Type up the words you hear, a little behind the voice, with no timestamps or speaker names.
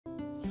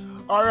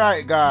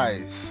Alright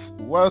guys,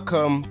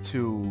 welcome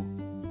to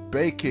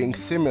Baking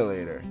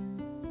Simulator.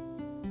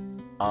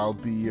 I'll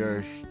be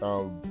your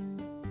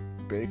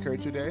baker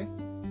today.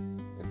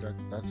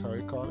 That's how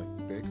you call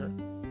it? Baker?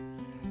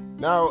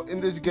 Now in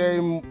this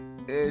game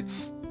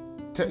it's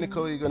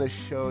technically I'm gonna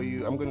show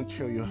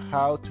you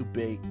how to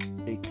bake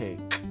a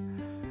cake.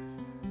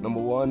 Number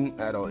 1,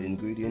 add all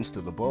ingredients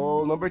to the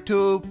bowl. Number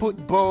 2, put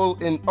bowl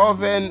in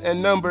oven.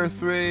 And number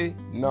 3,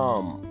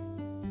 numb.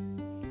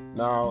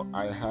 Now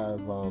I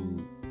have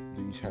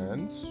these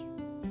hands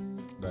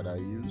that I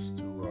use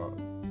to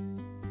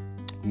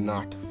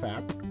not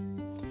fap,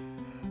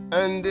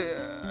 and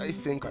I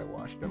think I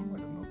washed them, I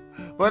don't know,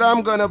 but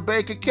I'm gonna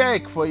bake a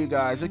cake for you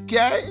guys,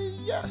 okay?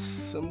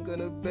 Yes, I'm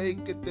gonna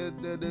bake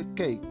the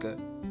cake.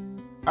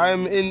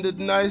 I'm in the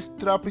nice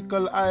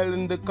tropical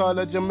island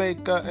called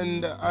Jamaica,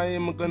 and I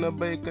am gonna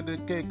bake the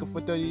cake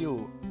for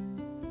you.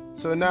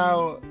 So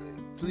now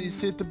please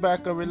sit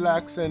back and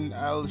relax, and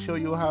I'll show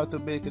you how to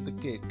bake the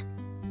cake.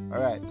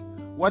 Alright,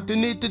 what you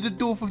need to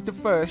do for the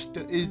first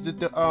is to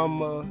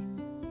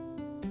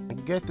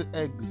get the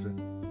eggs.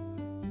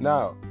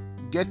 Now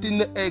getting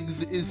the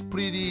eggs is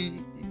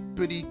pretty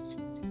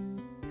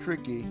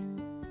tricky,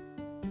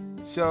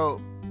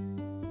 so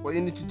what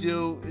you need to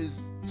do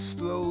is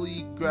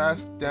slowly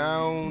grasp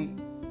down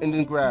and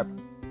then grab.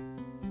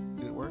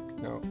 Did it work?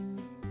 No.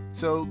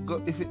 So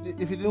go, if it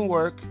didn't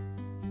work,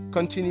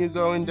 continue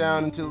going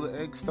down until the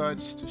egg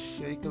starts to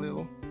shake a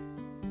little.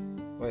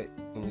 Wait,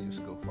 let me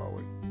just go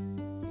forward.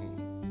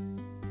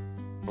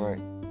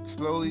 Alright,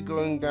 slowly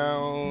going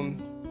down.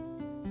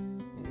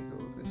 Let me go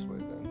this way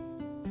then.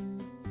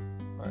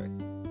 Alright.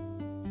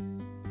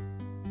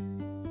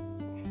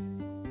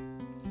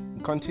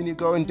 Continue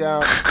going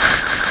down.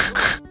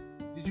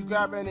 Did you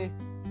grab any?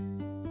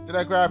 Did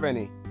I grab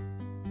any?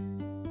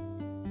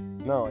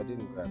 No, I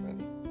didn't grab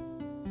any.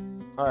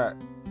 Alright,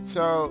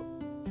 so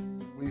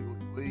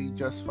we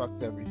just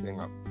fucked everything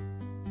up.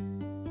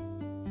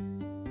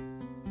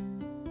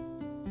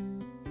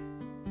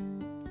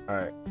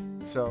 Alright,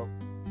 so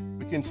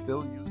we can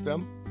still use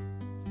them.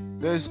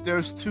 There's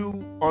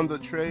 2 on the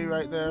tray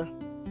right there.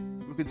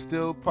 We could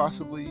still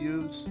possibly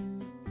use.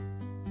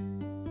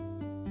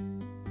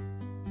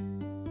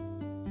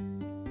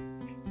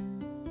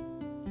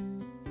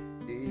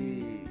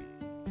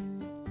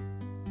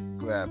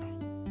 Grab.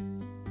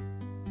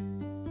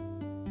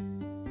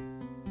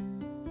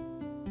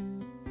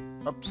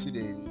 Upsy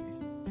daisy.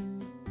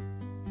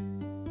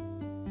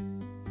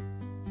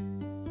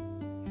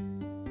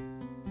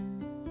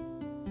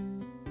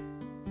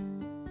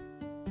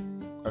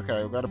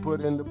 Okay, we gotta put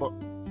it in the bowl.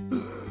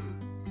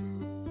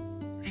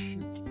 Shit.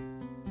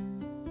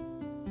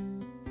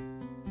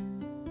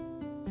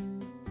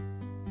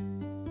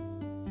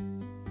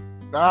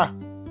 Ah!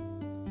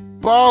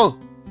 Bowl!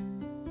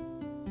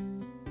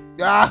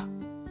 Ah!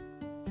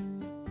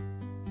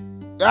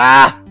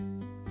 Ah!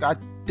 God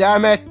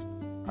damn it!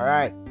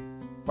 Alright.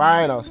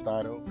 Fine, I'll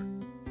start over.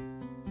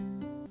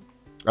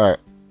 Alright.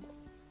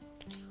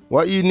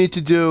 What you need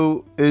to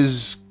do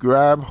is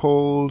grab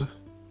hold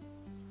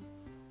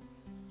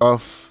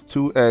of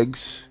 2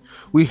 eggs.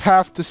 We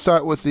have to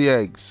start with the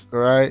eggs,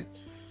 alright?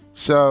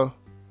 So,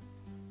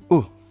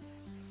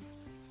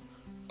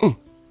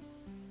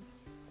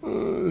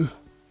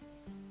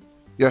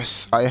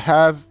 yes, I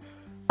have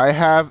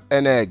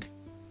an egg,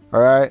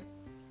 alright?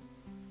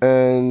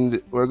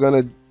 And we're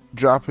gonna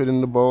drop it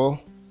in the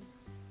bowl.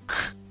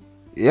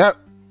 Yep.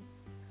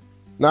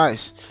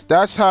 Nice.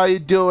 That's how you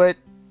do it.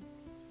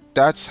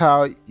 That's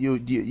how you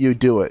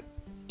do it.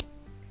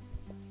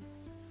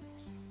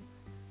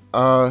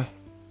 Alright,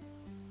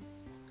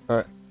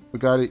 we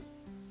gotta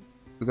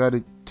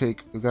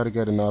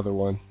get another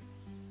one.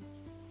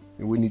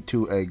 We need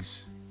 2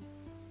 eggs.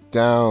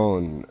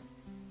 Down.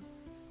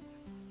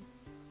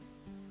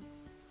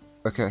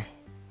 Okay.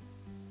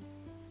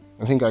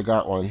 I think I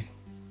got one.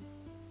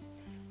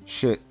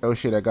 Shit. Oh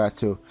shit, I got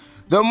 2.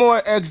 The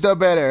more eggs the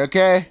better,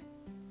 okay?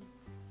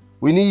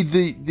 We need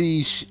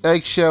the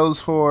eggshells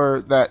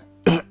for that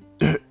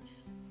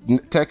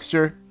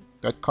texture,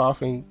 that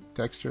coughing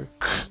texture.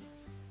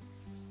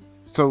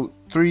 So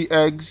 3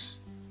 eggs,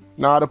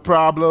 not a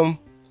problem.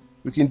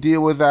 We can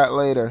deal with that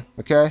later,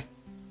 okay?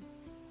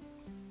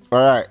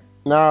 Alright,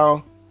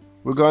 now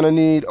we're gonna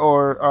need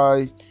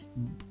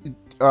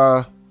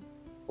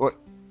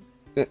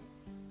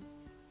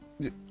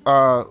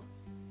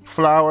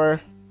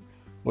flour.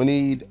 We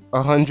need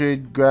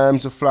 100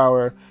 grams of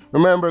flour.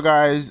 Remember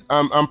guys,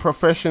 I'm a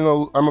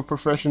professional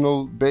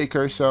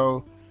baker,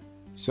 so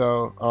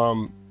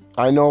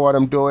I know what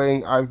I'm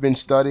doing. I've been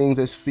studying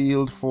this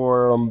field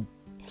for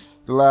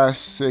the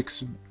last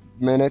 6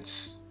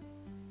 minutes,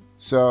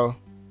 so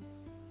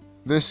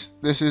this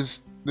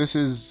is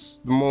the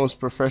most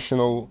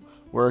professional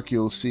work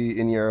you'll see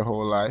in your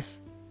whole life.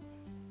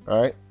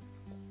 Alright,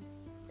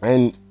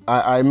 and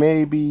I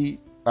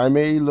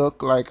may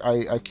look like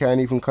I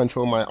can't even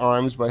control my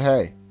arms, but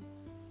hey,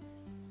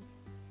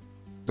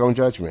 don't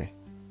judge me.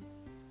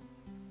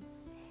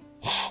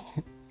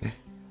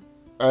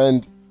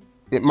 And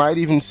it might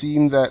even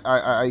seem that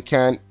I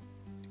can't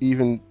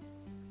even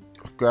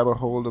grab a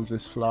hold of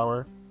this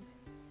flour.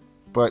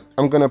 But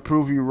I'm gonna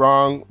prove you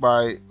wrong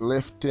by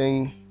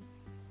lifting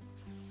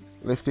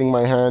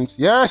my hands.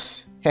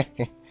 Yes!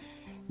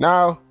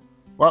 Now,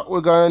 what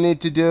we're gonna need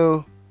to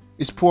do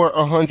is pour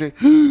 100.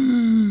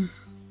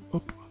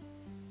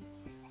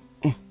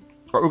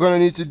 What we're gonna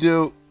need to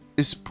do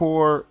is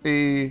pour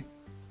a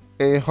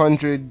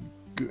 100.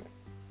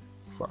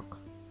 Fuck.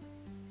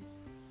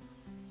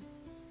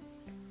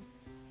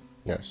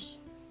 Yes.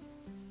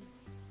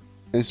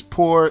 Is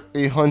pour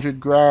 100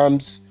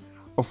 grams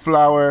of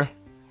flour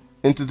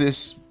into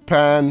this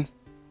pan,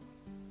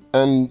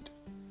 and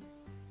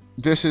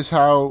this is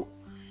how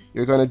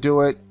you're gonna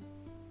do it.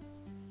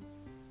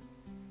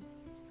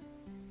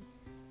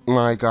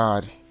 My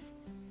God.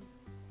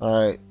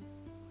 Alright.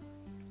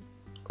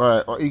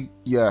 Alright,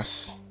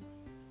 yes.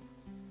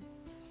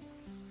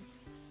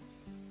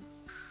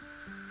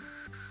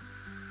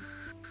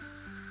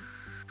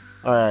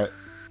 Alright,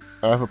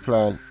 I have a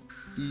plan.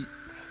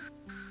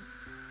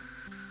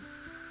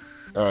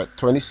 Alright,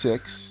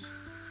 26.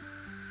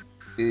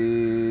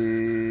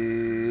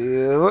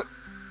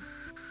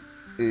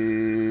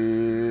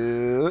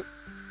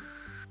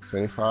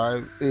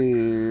 25.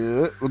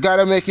 We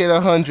gotta make it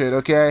 100,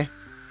 okay?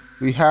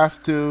 We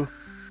have to.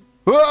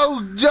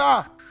 Oh,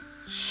 ja!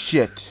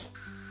 Shit.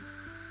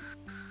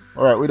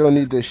 Alright, we don't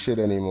need this shit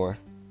anymore.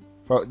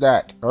 Fuck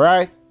that,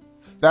 alright?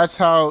 That's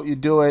how you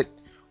do it.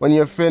 When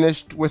you're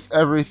finished with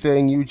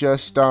everything, you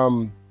just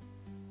throw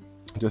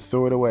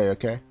it away,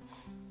 okay?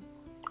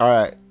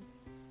 Alright.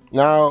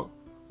 Now,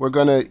 we're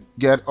gonna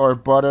get our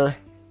butter.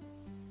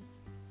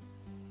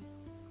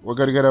 We're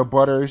gonna get our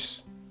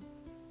butters.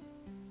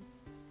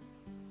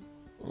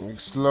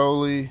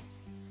 Slowly.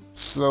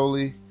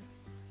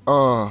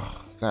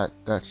 Oh,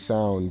 that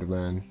sound,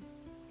 man.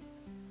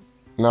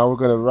 Now we're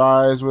gonna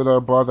rise with our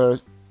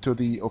butter to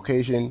the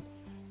occasion.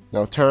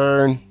 Now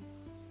turn.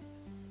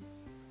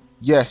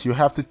 Yes, you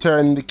have to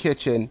turn in the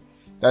kitchen.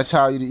 That's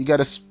how you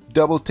gotta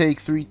double take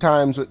 3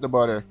 times with the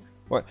butter.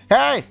 What?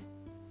 Hey!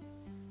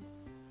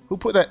 Who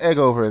put that egg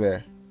over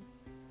there?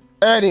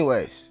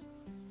 Anyways,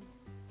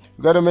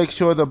 we gotta make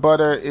sure the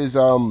butter is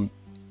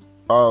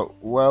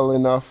well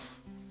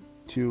enough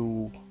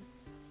to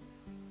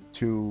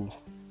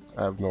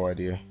I have no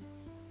idea.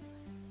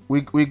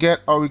 We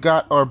got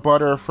our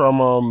butter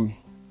from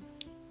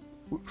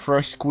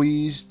Fresh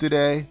Squeeze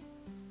today.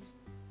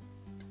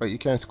 But you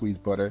can't squeeze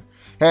butter.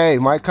 Hey,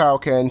 my cow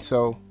can,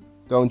 so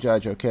don't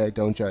judge, okay?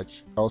 Don't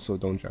judge. Also,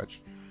 don't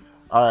judge.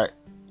 Alright.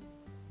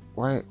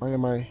 Why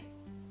am I...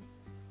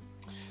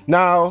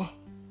 Now,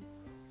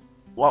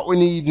 what we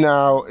need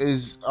now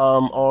is,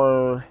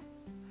 what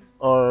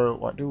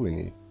do we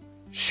need?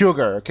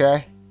 Sugar,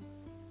 okay?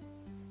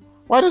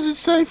 Why does it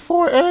say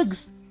 4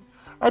 eggs?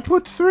 I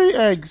put 3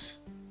 eggs.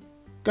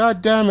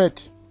 God damn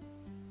it.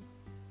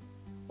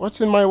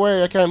 What's in my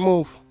way? I can't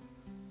move.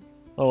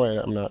 Oh wait,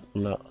 I'm not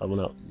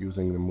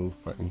using the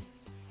move button.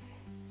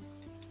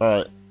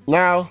 Alright,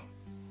 now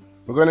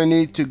we're gonna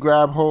need to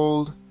grab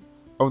hold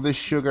of this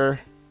sugar.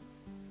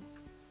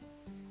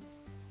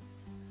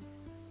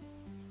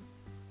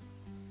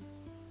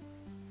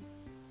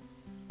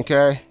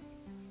 Okay.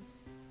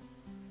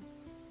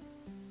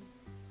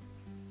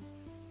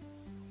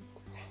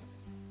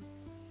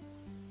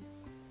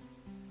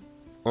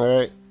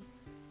 Alright.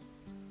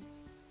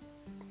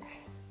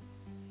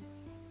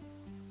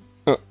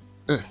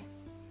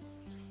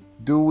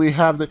 Do we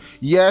have the...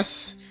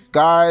 Yes,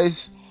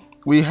 guys,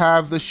 we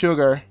have the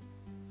sugar.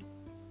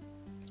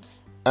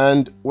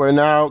 And we're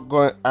now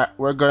going...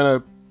 we're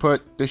gonna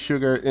put the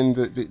sugar in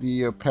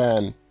the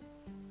pan.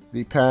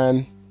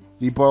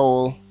 The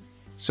bowl,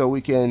 so we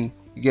can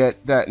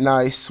get that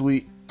nice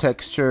sweet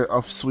texture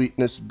of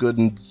sweetness,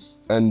 goodness,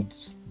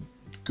 and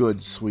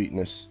good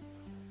sweetness.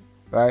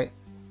 Right?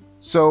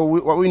 So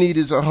what we need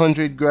is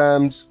 100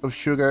 grams of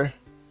sugar.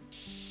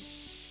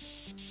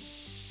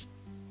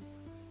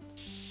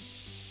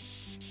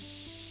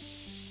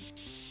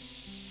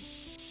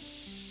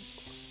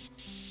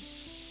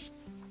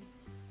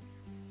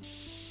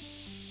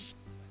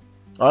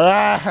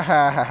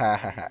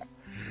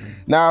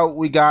 Now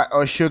we got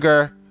our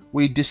sugar.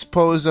 We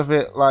dispose of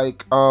it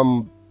like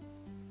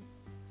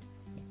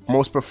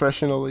most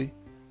professionally.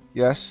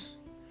 Yes.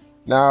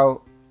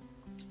 Now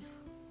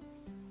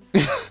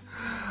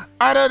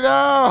I don't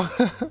know.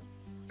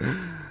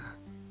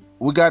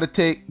 We got to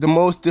take the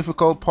most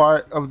difficult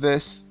part of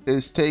this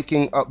is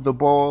taking up the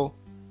bowl.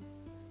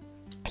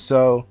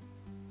 So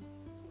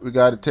we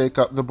got to take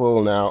up the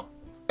bowl now,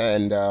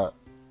 and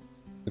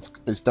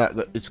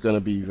it's gonna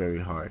be very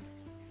hard.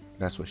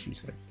 That's what she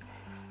said.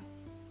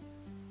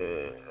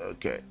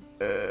 Okay.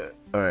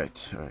 All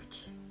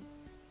right.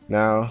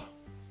 Now,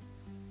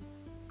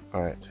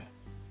 all right.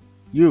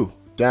 You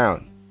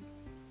down.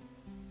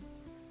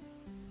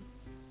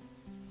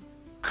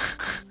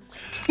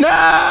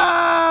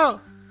 No!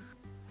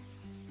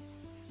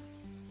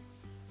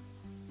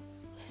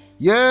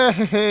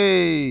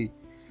 Yay!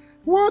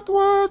 What?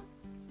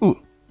 Ooh.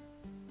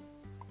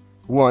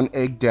 1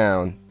 egg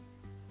down.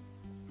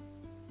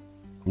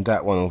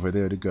 That one over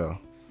there to go.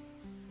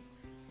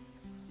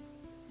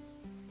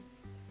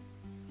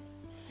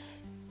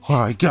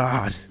 My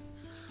God.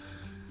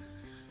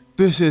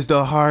 This is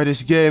the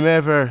hardest game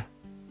ever.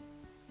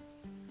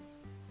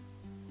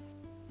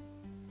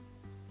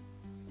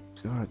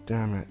 God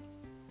damn it.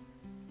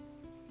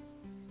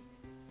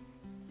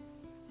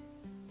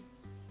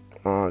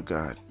 Oh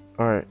God.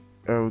 Alright.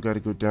 Oh, we gotta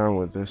go down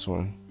with this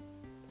one.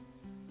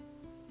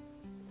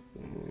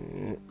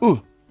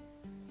 Ooh.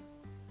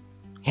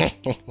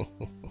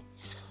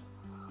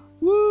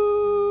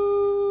 Woo!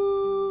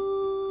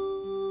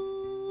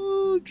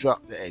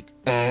 Drop the egg.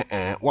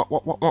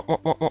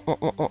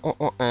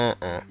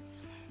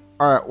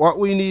 Alright, what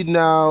we need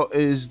now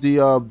is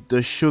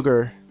the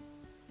sugar.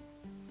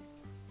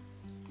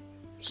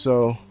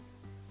 So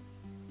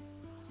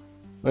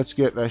let's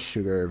get that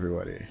sugar,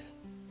 everybody.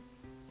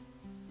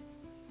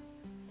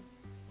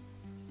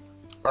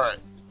 Alright,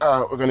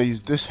 we're gonna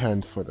use this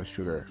hand for the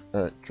sugar.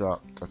 Alright,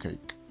 drop the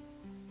cake.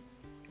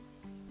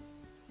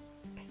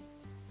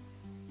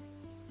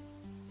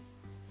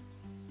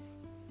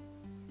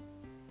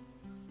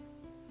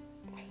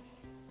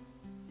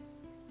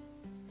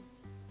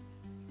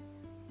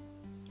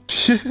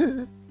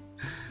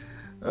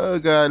 Oh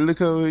God, look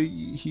how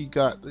he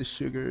got the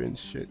sugar and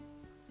shit.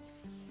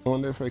 I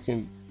wonder if I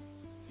can...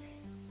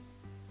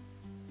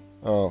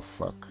 Oh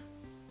fuck.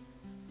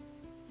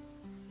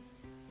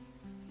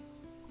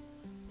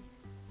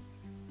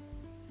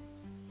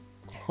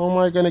 How am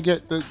I gonna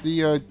get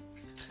the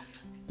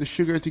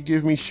sugar to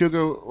give me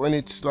sugar when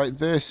it's like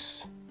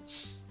this?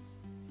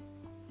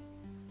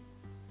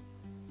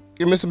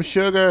 Give me some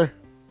sugar.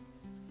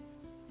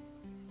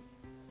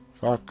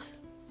 Fuck.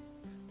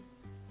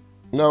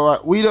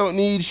 No, we don't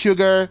need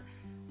sugar.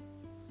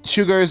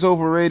 Sugar is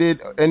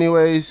overrated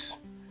anyways.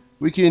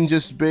 We can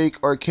just bake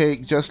our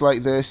cake just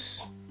like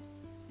this.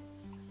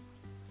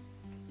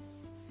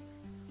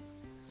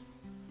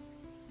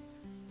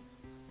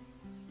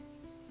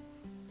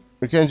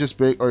 We can just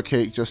bake our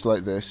cake just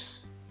like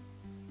this.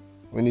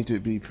 We need to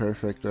be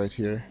perfect right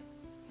here.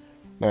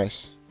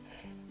 Nice.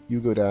 You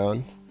go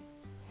down.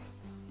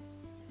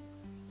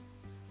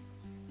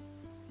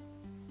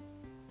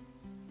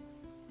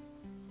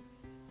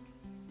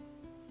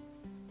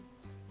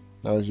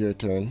 Now it's your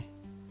turn.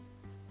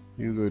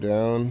 You go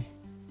down.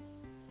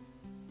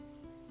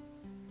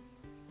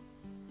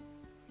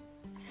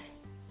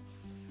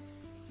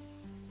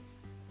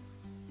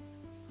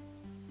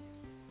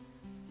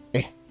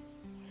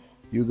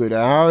 You go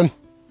down.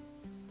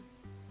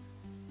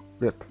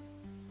 Grip.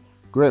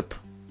 Grip.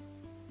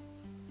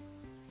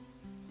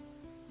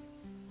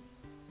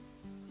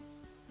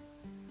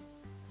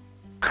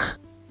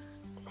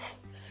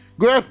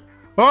 Grip.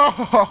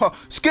 Oh,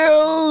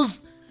 skills.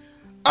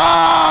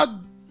 Ah, oh,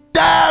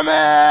 damn it!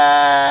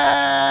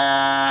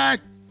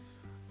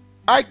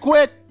 I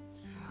quit.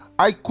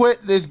 I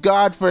quit this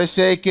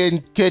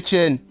godforsaken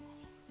kitchen.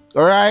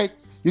 Alright?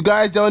 You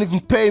guys don't even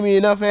pay me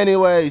enough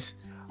anyways.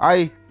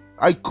 I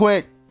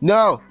quit.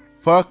 No.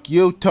 Fuck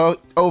you,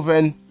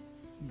 oven.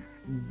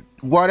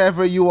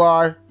 Whatever you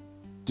are.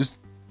 Just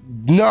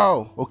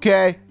no.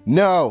 Okay?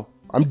 No.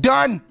 I'm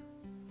done.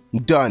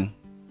 I'm done.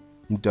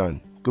 I'm done.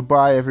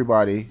 Goodbye,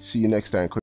 everybody. See you next time.